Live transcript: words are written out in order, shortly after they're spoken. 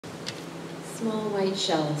Small white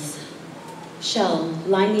shells. Shell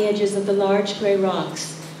line the edges of the large gray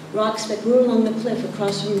rocks, rocks that grew along the cliff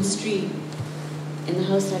across from the street in the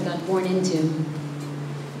house I got born into.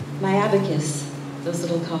 My abacus, those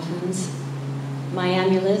little coffins, my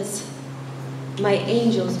amulets, my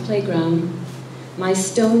angel's playground, my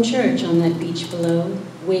stone church on that beach below,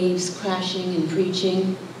 waves crashing and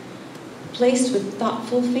preaching, placed with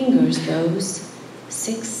thoughtful fingers, those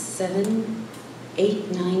 6, 7,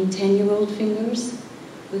 8, 9, 10-year-old fingers,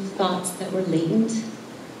 with thoughts that were latent,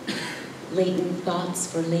 latent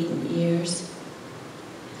thoughts for latent years.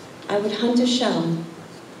 I would hunt a shell,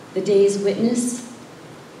 the day's witness,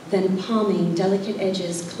 then palming delicate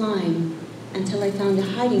edges, climb until I found a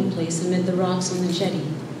hiding place amid the rocks on the jetty,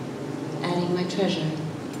 adding my treasure.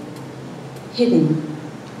 Hidden,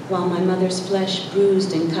 while my mother's flesh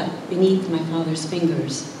bruised and cut beneath my father's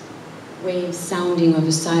fingers, waves sounding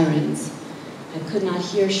over sirens. I could not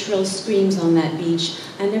hear shrill screams on that beach.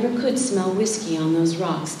 I never could smell whiskey on those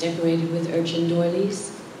rocks decorated with urchin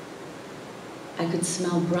doilies. I could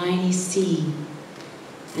smell briny sea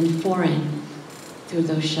and foreign through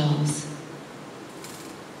those shells.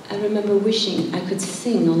 I remember wishing I could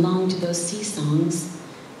sing along to those sea songs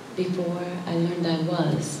before I learned I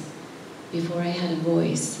was, before I had a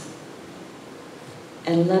voice.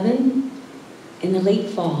 At 11, in the late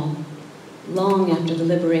fall, long after the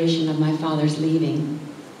liberation of my father's leaving,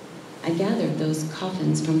 I gathered those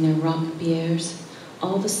coffins from their rock biers,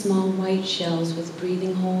 all the small white shells with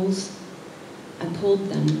breathing holes. I pulled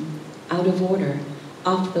them out of order,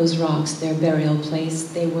 off those rocks, their burial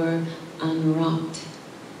place. They were unrocked,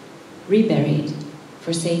 reburied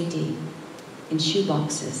for safety in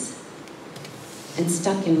shoeboxes, and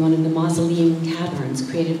stuck in one of the mausoleum caverns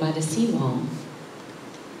created by the seawall.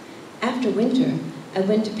 After winter, I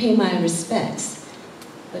went to pay my respects,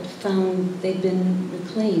 but found they'd been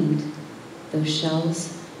reclaimed, those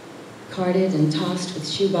shells, carted and tossed with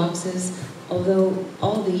shoeboxes, although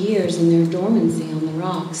all the years in their dormancy on the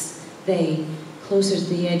rocks, they, closer to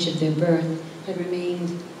the edge of their birth, had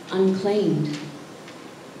remained unclaimed.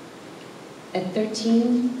 At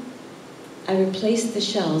 13, I replaced the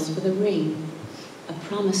shells with a ring, a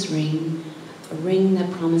promise ring, a ring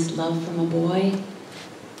that promised love from a boy.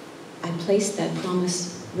 I placed that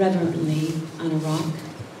promise reverently on a rock,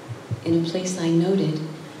 in a place I noted,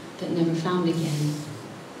 but never found again.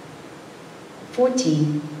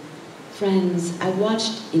 14, friends I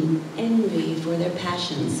watched in envy for their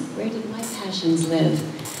passions. Where did my passions live?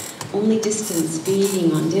 Only distance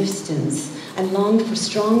beating on distance. I longed for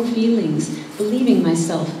strong feelings, believing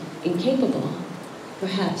myself incapable,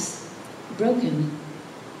 perhaps broken.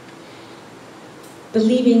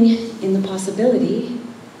 Believing in the possibility,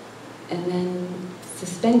 and then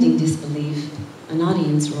suspending disbelief, an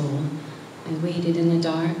audience role. I waited in the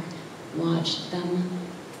dark, watched them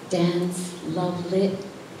dance, love-lit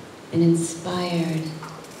and inspired.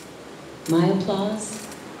 My applause,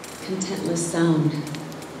 contentless sound.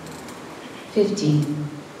 15.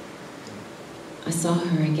 I saw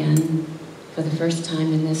her again for the first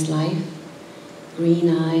time in this life. Green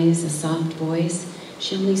eyes, a soft voice.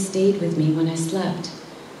 She only stayed with me when I slept.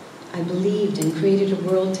 I believed and created a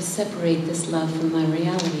world to separate this love from my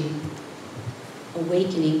reality.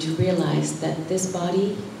 Awakening to realize that this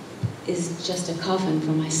body is just a coffin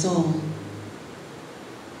for my soul.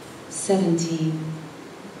 17.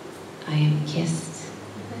 I am kissed.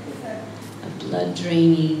 A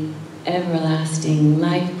blood-draining, everlasting,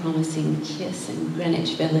 life-promising kiss in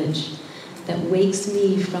Greenwich Village that wakes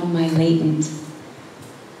me from my latent.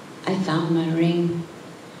 I found my ring,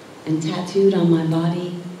 and tattooed on my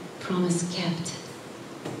body, promise kept.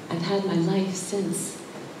 I've had my life since.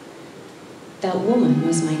 That woman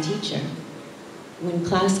was my teacher. When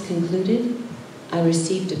class concluded, I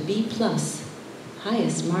received a B+,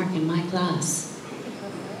 highest mark in my class.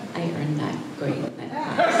 I earned that grade in that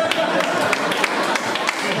class.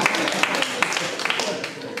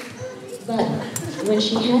 But when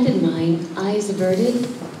she handed mine, eyes averted,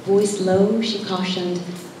 voice low, she cautioned,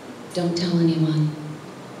 "Don't tell anyone."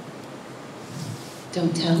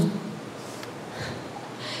 Don't tell?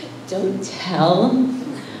 Don't tell?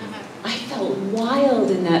 I felt wild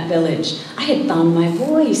in that village. I had found my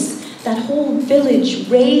voice. That whole village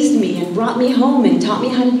raised me and brought me home and taught me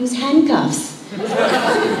how to use handcuffs.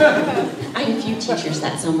 I had a few teachers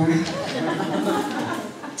that summer.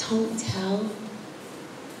 Don't tell?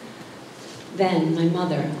 Then my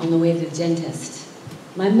mother, on the way to the dentist.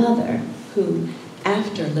 My mother, who,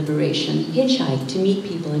 after liberation, hitchhiked to meet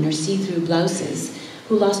people in her see-through blouses,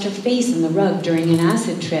 who lost her face in the rug during an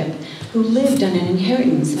acid trip, who lived on an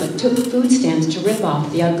inheritance but took food stamps to rip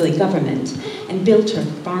off the ugly government, and built her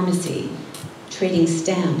pharmacy, trading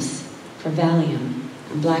stamps for Valium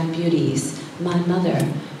and Black Beauties. My mother,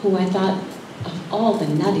 who I thought of all the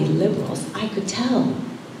nutty liberals I could tell,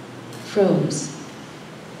 froze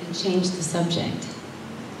and changed the subject.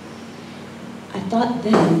 I thought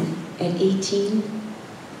then, at 18,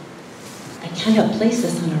 I cannot place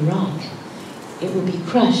this on a rock. It will be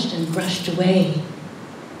crushed and brushed away.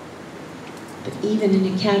 But even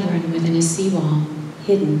in a cavern within a seawall,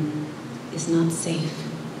 hidden is not safe.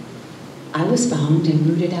 I was found and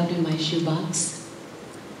rooted out in my shoebox.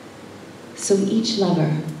 So each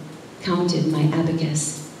lover counted my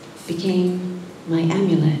abacus, became my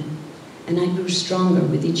amulet, and I grew stronger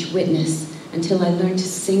with each witness until I learned to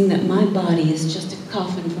sing that my body is just a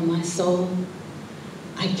coffin for my soul.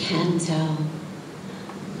 I can tell.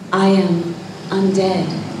 I am undead,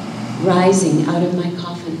 rising out of my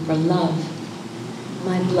coffin for love.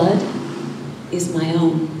 My blood is my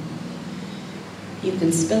own. You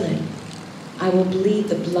can spill it. I will bleed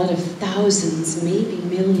the blood of thousands, maybe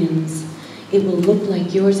millions. It will look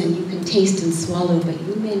like yours and you can taste and swallow, but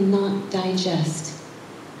you may not digest.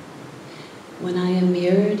 When I am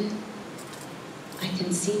mirrored, I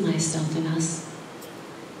can see myself in us.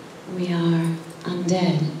 We are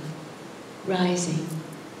undead, rising,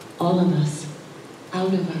 all of us,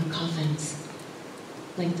 out of our coffins,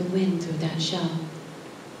 like the wind through that shell.